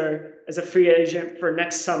Ginter as a free agent for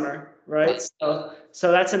next summer, right?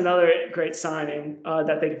 So that's another great signing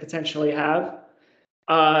that they could potentially have.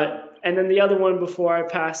 And then the other one before I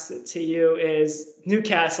pass it to you is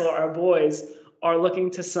Newcastle, our boys, are looking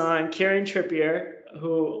to sign Kieran Trippier,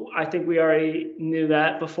 who I think we already knew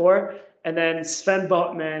that before, and then Sven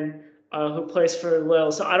Botman, who plays for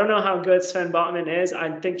Lille. So I don't know how good Sven Botman is.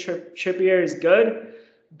 I think Trippier is good,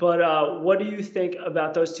 but what do you think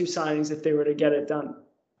about those two signings if they were to get it done?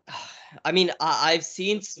 I mean, I've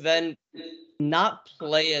seen Sven not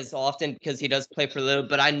play as often because he does play for Lille,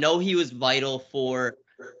 but I know he was vital for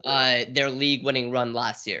their league-winning run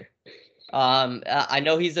last year. I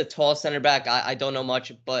know he's a tall center back. I don't know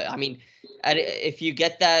much, but I mean, if you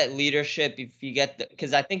get that leadership, if you get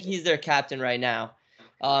because I think he's their captain right now.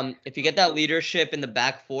 If you get that leadership in the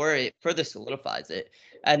back four, it further solidifies it.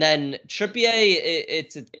 And then Trippier,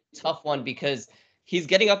 it's a tough one because he's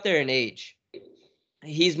getting up there in age.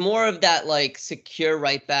 He's more of that like secure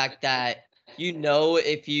right back that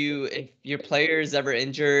if your player is ever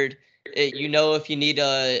injured, if you need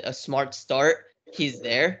a smart start, he's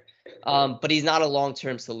there. But he's not a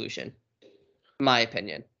long-term solution, in my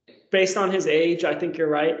opinion. Based on his age, I think you're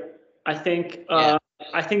right. I think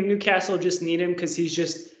Newcastle just need him because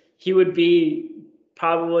he would be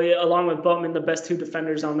probably, along with Botman, the best two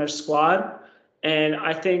defenders on their squad. And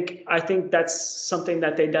I think that's something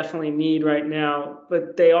that they definitely need right now.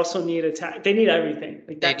 But they also need attack. They need everything.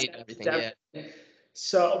 Like They that's need everything. Yeah.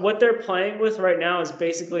 so what they're playing with right now is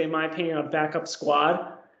basically, in my opinion, a backup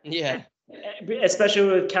squad. Yeah. Especially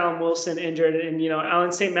with Callum Wilson injured, and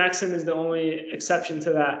Alan St. Maxim is the only exception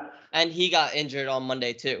to that. And he got injured on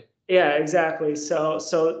Monday too. Yeah, exactly. So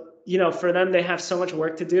for them, they have so much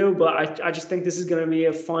work to do, but I just think this is going to be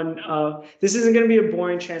a fun. This isn't going to be a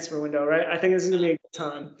boring transfer window, right? I think this is going to be a good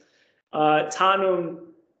time.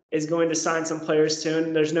 Tottenham is going to sign some players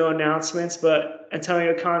soon. There's no announcements, but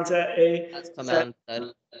Antonio Conte That's come out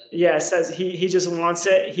and said. says he just wants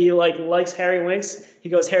it. He likes Harry Winks. He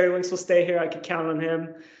goes, Harry Winks will stay here. I can count on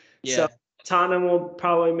him. Yeah. So Tottenham will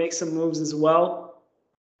probably make some moves as well.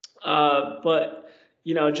 But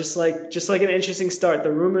just like an interesting start.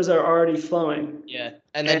 The rumors are already flowing. Yeah,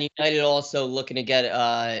 and then United also looking to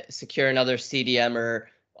get secure another CDM or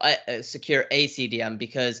secure a CDM,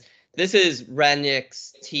 because this is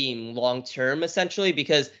Rangnick's team long term, essentially.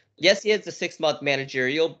 Because yes, he has the 6-month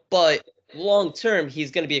managerial, but long term he's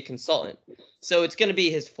going to be a consultant. So it's going to be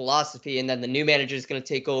his philosophy, and then the new manager is going to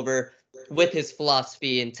take over with his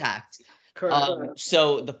philosophy intact. Correct.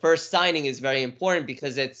 So the first signing is very important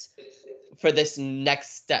because it's for this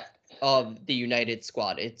next step of the United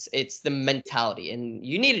squad. It's the mentality, and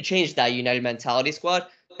you need to change that United mentality squad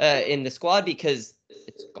in the squad, because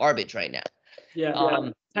it's garbage right now.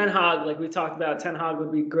 Yeah. Ten Hag, like we talked about, Ten Hag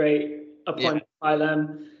would be great appointed by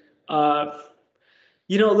them.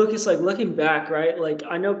 Lucas, like looking back, right? Like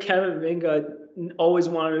I know Kevin Vinga always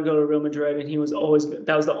wanted to go to Real Madrid, and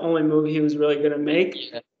that was the only move he was really going to make.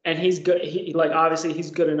 Yeah. And he's good. Obviously he's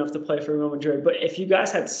good enough to play for Real Madrid. But if you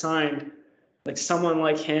guys had signed like someone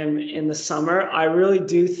like him in the summer, I really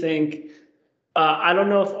do think. I don't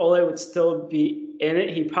know if Ole would still be in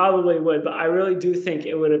it. He probably would, but I really do think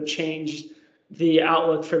it would have changed the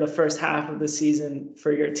outlook for the first half of the season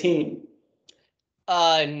for your team.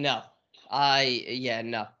 No.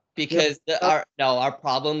 No. Because our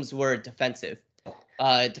problems were defensive.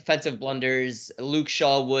 Defensive blunders. Luke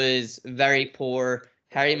Shaw was very poor.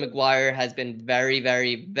 Harry Maguire has been very,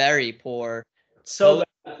 very, very poor.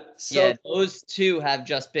 Those two have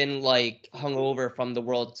just been like hungover from the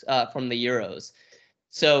from the Euros.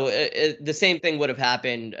 So the same thing would have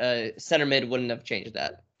happened. Center mid wouldn't have changed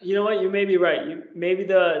that. You know what? You may be right. Maybe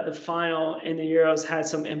the final in the Euros had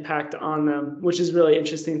some impact on them, which is really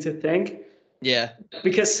interesting to think. Yeah.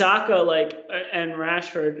 Because Saka, and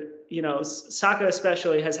Rashford, Saka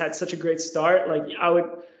especially has had such a great start. Like I would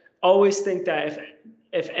always think that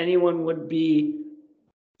if anyone would be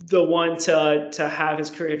the one to have his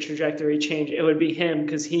career trajectory change, it would be him,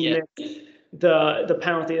 because he missed the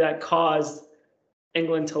penalty that caused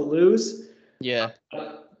England to lose. Yeah.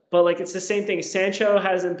 But it's the same thing. Sancho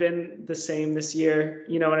hasn't been the same this year.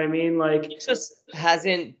 You know what I mean? Like he just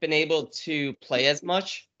hasn't been able to play as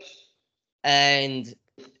much, and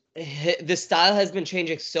the style has been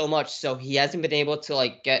changing so much, so he hasn't been able to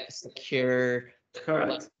get secure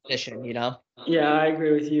position. Yeah, I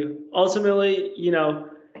agree with you. Ultimately,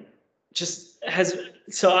 just has.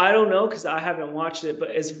 So I don't know, because I haven't watched it,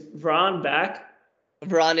 but is Varane back?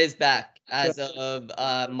 Varane is back as of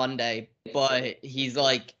Monday, but he's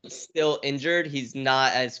still injured. He's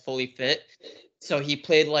not as fully fit. So he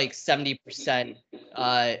played 70%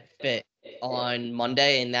 fit on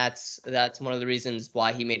Monday, and that's one of the reasons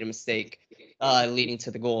why he made a mistake leading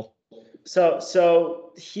to the goal.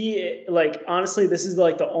 So he honestly, this is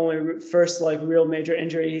the only first real major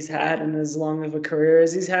injury he's had in as long of a career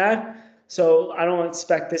as he's had. So I don't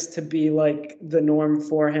expect this to be the norm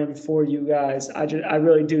for him, for you guys. I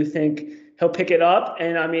really do think he'll pick it up.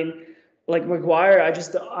 And I mean, Maguire, I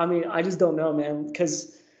just don't know, man,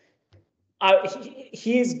 because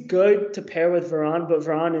he's good to pair with Varane, but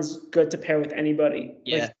Varane is good to pair with anybody.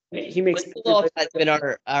 Yeah, he makes. Lindelof has been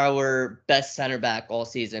our best center back all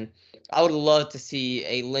season. I would love to see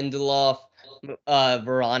a Lindelof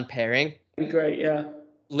Varane pairing. Great, yeah.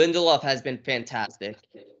 Lindelof has been fantastic.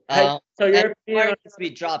 So your opinion needs to be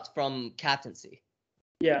dropped from captaincy.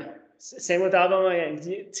 Yeah, same with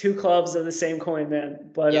Aubameyang. Two clubs of the same coin,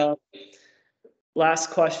 man. But last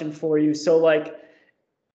question for you. So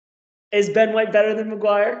is Ben White better than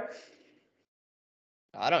Maguire?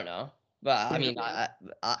 I don't know, but I mean,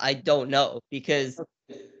 I don't know, because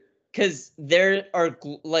there are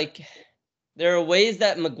ways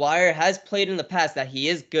that Maguire has played in the past that he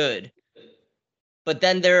is good, but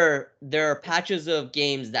then there are patches of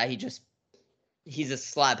games that he's a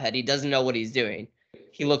slabhead. He doesn't know what he's doing.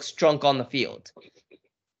 He looks drunk on the field.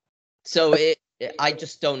 So I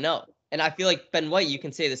just don't know. And I feel like Ben White, you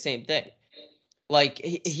can say the same thing.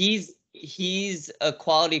 he's a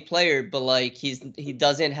quality player, but like he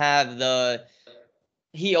doesn't have the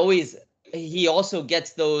he also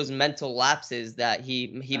gets those mental lapses that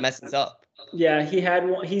he messes up. Yeah,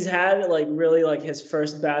 he's had like really like his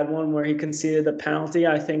first bad one where he conceded the penalty.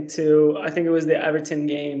 I think it was the Everton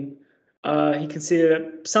game. He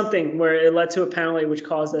conceded something where it led to a penalty which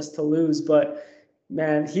caused us to lose. But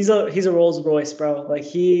man, he's a Rolls Royce, bro. Like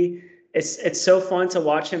it's so fun to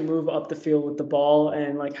watch him move up the field with the ball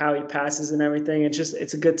and like how he passes and everything.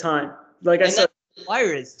 It's a good time. Like I said,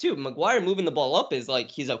 Maguire is too. Maguire moving the ball up is like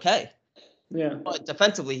he's okay. Yeah. But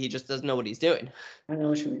defensively, he just doesn't know what he's doing. I know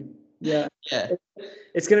what you mean. Yeah. Yeah.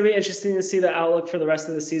 It's going to be interesting to see the outlook for the rest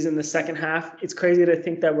of the season, the second half. It's crazy to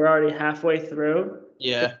think that we're already halfway through.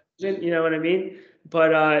 Yeah. You know what I mean?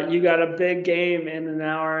 But you got a big game in an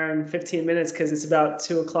hour and 15 minutes because it's about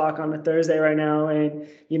 2 o'clock on a Thursday right now, and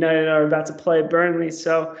United are about to play Burnley.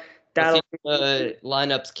 So that'll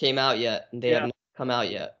lineups came out yet. They haven't come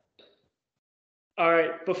out yet. All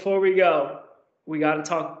right. Before we go, we got to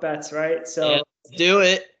talk bets, right? So let's do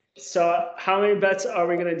it. So how many bets are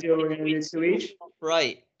we going to do? We're going to do 2 each?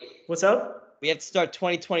 Right. What's up? We have to start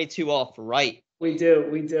 2022 off right. We do.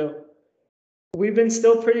 We've been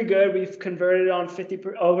still pretty good. We've converted on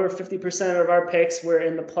over 50% of our picks. We're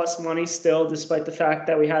in the plus money still, despite the fact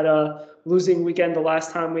that we had a losing weekend the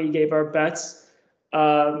last time we gave our bets.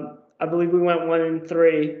 I believe we went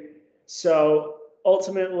 1-3. So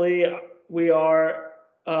ultimately, we are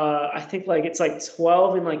I think like it's like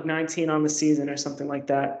 12 and like 19 on the season or something like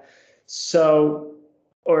that. So,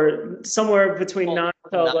 or somewhere between 9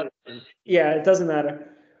 to 11. Yeah, it doesn't matter.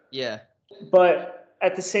 Yeah. But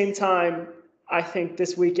at the same time, I think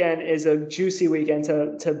this weekend is a juicy weekend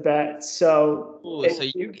to bet. So, so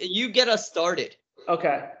you get us started.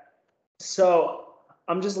 Okay. So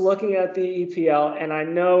I'm just looking at the EPL, and I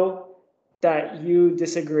know that you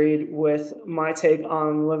disagreed with my take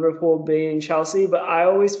on Liverpool beating Chelsea, but I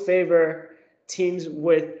always favor teams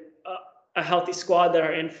with a healthy squad that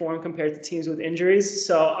are in form compared to teams with injuries.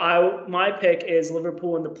 So my pick is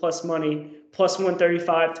Liverpool in the plus money, plus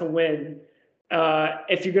 135 to win.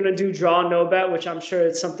 If you're going to do draw no bet, which I'm sure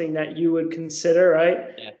it's something that you would consider,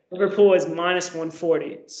 right? Yeah. Liverpool is minus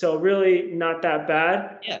 140. So really not that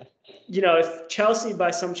bad. Yeah. If Chelsea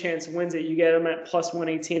by some chance wins it, you get them at plus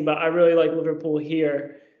 118. But I really like Liverpool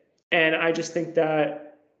here. And I just think that,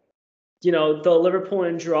 the Liverpool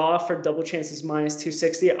and draw for double chances minus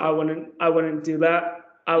 260, I wouldn't do that.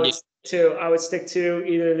 I would stick to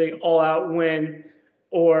either the all-out win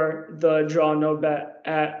or the draw no bet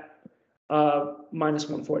at minus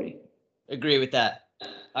 140. Agree with that.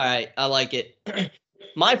 All right, I like it.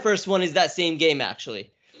 My first one is that same game,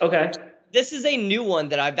 actually. Okay. This is a new one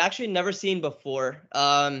that I've actually never seen before.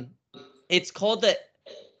 It's called the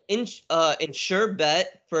Ensure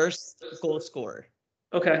Bet First Goal Scorer.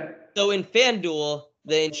 Okay. So in FanDuel,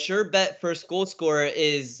 the Ensure Bet First Goal Scorer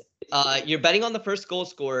is you're betting on the first goal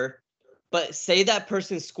scorer, but say that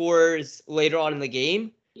person scores later on in the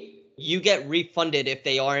game, you get refunded if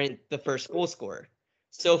they aren't the first goal scorer.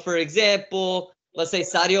 So for example, let's say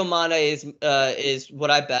Sadio Mane is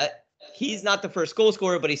what I bet. He's not the first goal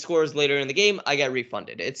scorer, but he scores later in the game. I get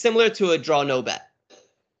refunded. It's similar to a draw no bet.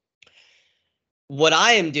 What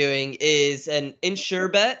I am doing is an Ensure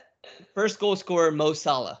Bet, first goal scorer Mo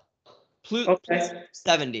Salah, plus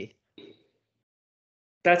 70.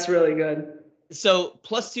 That's really good. So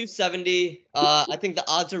plus 270. I think the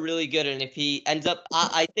odds are really good, and if he ends up,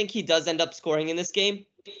 I think he does end up scoring in this game.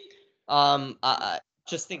 I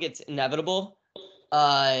just think it's inevitable.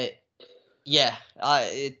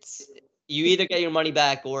 It's you either get your money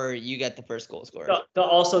back or you get the first goal scorer.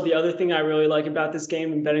 Also, the other thing I really like about this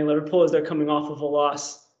game and betting Liverpool is they're coming off of a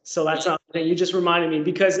loss. So that's something you just reminded me,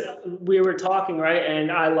 because we were talking, right? And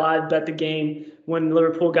I live bet the game when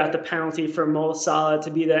Liverpool got the penalty for Mo Salah to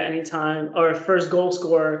be the anytime or first goal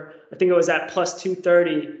scorer. I think it was at plus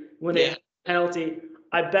 230 when they had the penalty.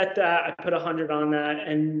 I bet that. I put 100 on that.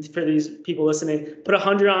 And for these people listening, put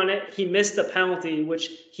 100 on it. He missed the penalty, which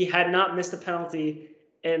he had not missed a penalty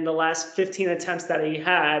in the last 15 attempts that he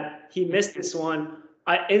had. He missed this one.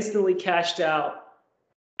 I instantly cashed out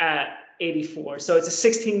at 84. So it's a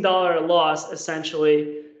 $16 loss,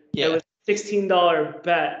 essentially. Yeah. It was a $16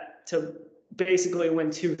 bet to basically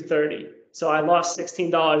win 230. So I lost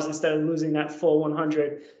 $16 instead of losing that full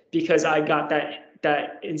 100 because I got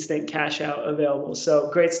that instant cash out available.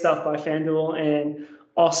 So great stuff by FanDuel, and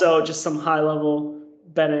also just some high level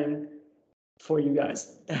betting for you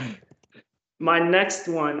guys. My next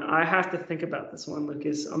one, I have to think about this one,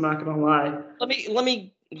 Lucas. I'm not gonna lie. Let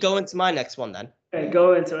me go into my next one then. Okay,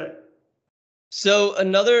 go into it. So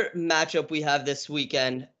another matchup we have this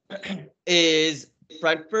weekend, is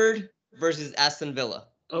Brentford versus Aston Villa.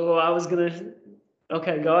 Oh,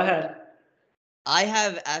 okay, go ahead. I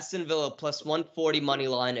have Aston Villa plus 140 money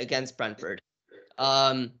line against Brentford.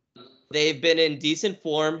 They've been in decent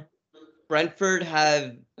form. Brentford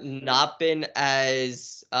have not been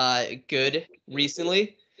as good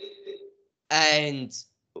recently, and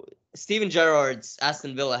Steven Gerrard's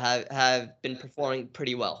Aston Villa have been performing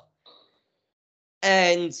pretty well.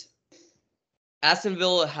 And Aston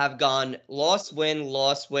Villa have gone loss, win,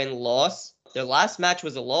 loss, win, loss. Their last match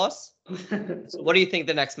was a loss. So what do you think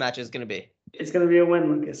the next match is going to be? It's going to be a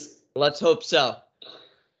win, Lucas. Let's hope so.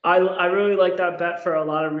 I really like that bet for a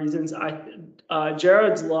lot of reasons.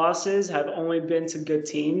 Gerrard's losses have only been to good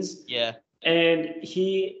teams. Yeah. And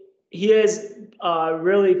he has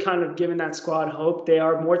really kind of given that squad hope. They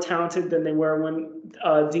are more talented than they were when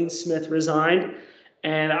Dean Smith resigned.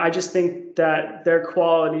 And I just think that their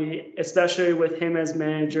quality, especially with him as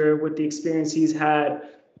manager, with the experience he's had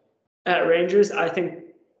at Rangers, I think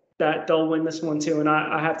that they'll win this one too. And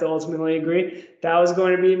I have to ultimately agree. That was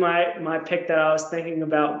going to be my pick that I was thinking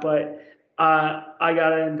about, but I got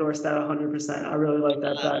to endorse that 100%. I really like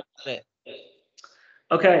that bet.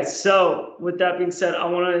 Okay, so with that being said, I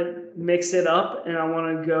want to mix it up and I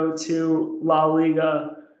want to go to La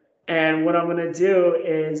Liga. And what I'm going to do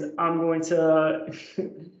is I'm going to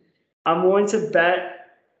bet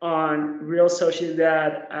on Real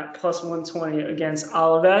Sociedad at plus 120 against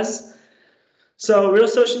Alaves. So Real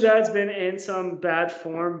Sociedad's been in some bad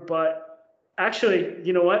form, but actually,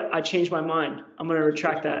 you know what? I changed my mind. I'm going to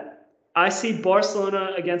retract that. I see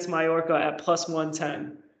Barcelona against Mallorca at plus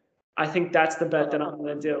 110. I think that's the bet that I'm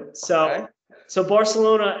going to do. So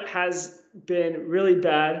Barcelona has been really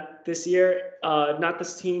bad this year. Not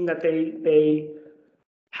this team that they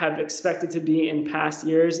have expected to be in past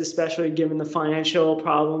years, especially given the financial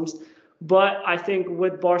problems. But I think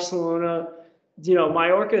with Barcelona,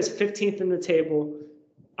 Mallorca is 15th in the table.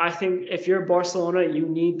 I think if you're Barcelona, you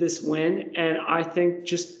need this win. And I think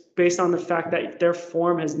just based on the fact that their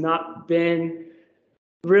form has not been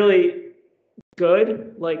really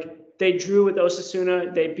good, like they drew with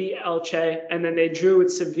Osasuna, they beat Elche, and then they drew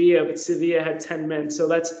with Sevilla, but Sevilla had 10 men. So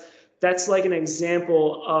that's like an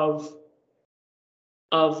example of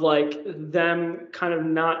like them kind of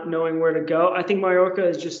not knowing where to go. I think Mallorca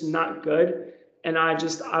is just not good. And I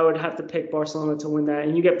would have to pick Barcelona to win that.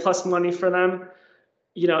 And you get plus money for them.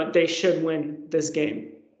 They should win this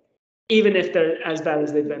game, even if they're as bad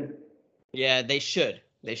as they've been. Yeah, they should.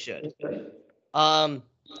 They should. Okay. I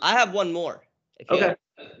have one more. Okay.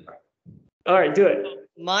 All right, do it.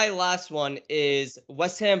 My last one is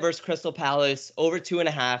West Ham versus Crystal Palace over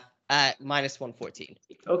 2.5 at minus 114.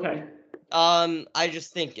 Okay. I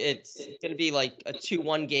just think it's gonna be like a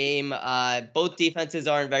 2-1 game. Both defenses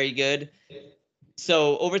aren't very good.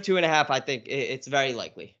 So over 2.5, I think it's very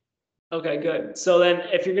likely. Okay, good. So then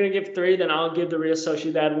if you're going to give 3, then I'll give the Real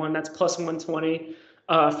Sociedad one. That's plus 120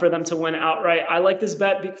 for them to win outright. I like this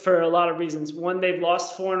bet for a lot of reasons. One, they've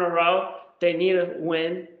lost 4 in a row. They need a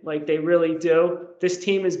win, like they really do. This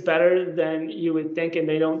team is better than you would think, and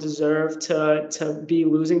they don't deserve to be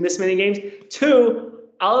losing this many games. 2,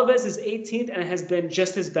 Alaves is 18th and has been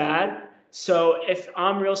just as bad. So if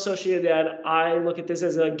I'm Real Sociedad, I look at this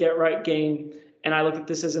as a get-right game. And I look at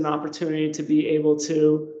this as an opportunity to be able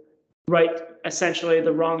to right essentially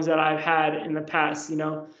the wrongs that I've had in the past.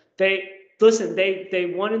 They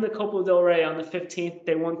won in the Copa del Rey on the 15th.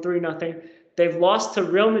 They won 3-0. They've lost to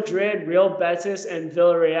Real Madrid, Real Betis, and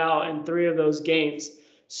Villarreal in 3 of those games.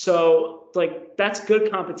 So that's good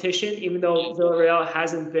competition, even though Villarreal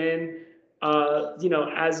hasn't been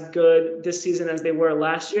as good this season as they were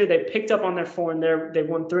last year. They picked up on their form. They've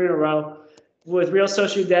won 3 in a row. With Real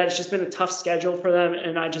Sociedad, it's just been a tough schedule for them,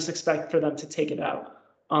 and I just expect for them to take it out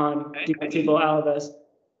on Deportivo Alaves.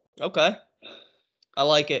 Okay. I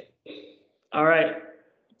like it. All right.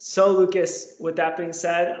 So, Lucas, with that being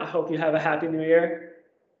said, I hope you have a happy new year.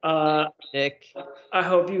 Nick. I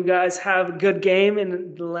hope you guys have a good game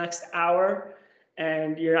in the next hour,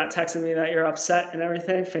 and you're not texting me that you're upset and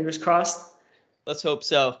everything. Fingers crossed. Let's hope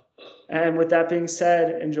so. And with that being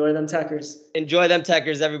said, enjoy them Techers. Enjoy them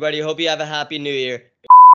Techers, everybody. Hope you have a happy new year.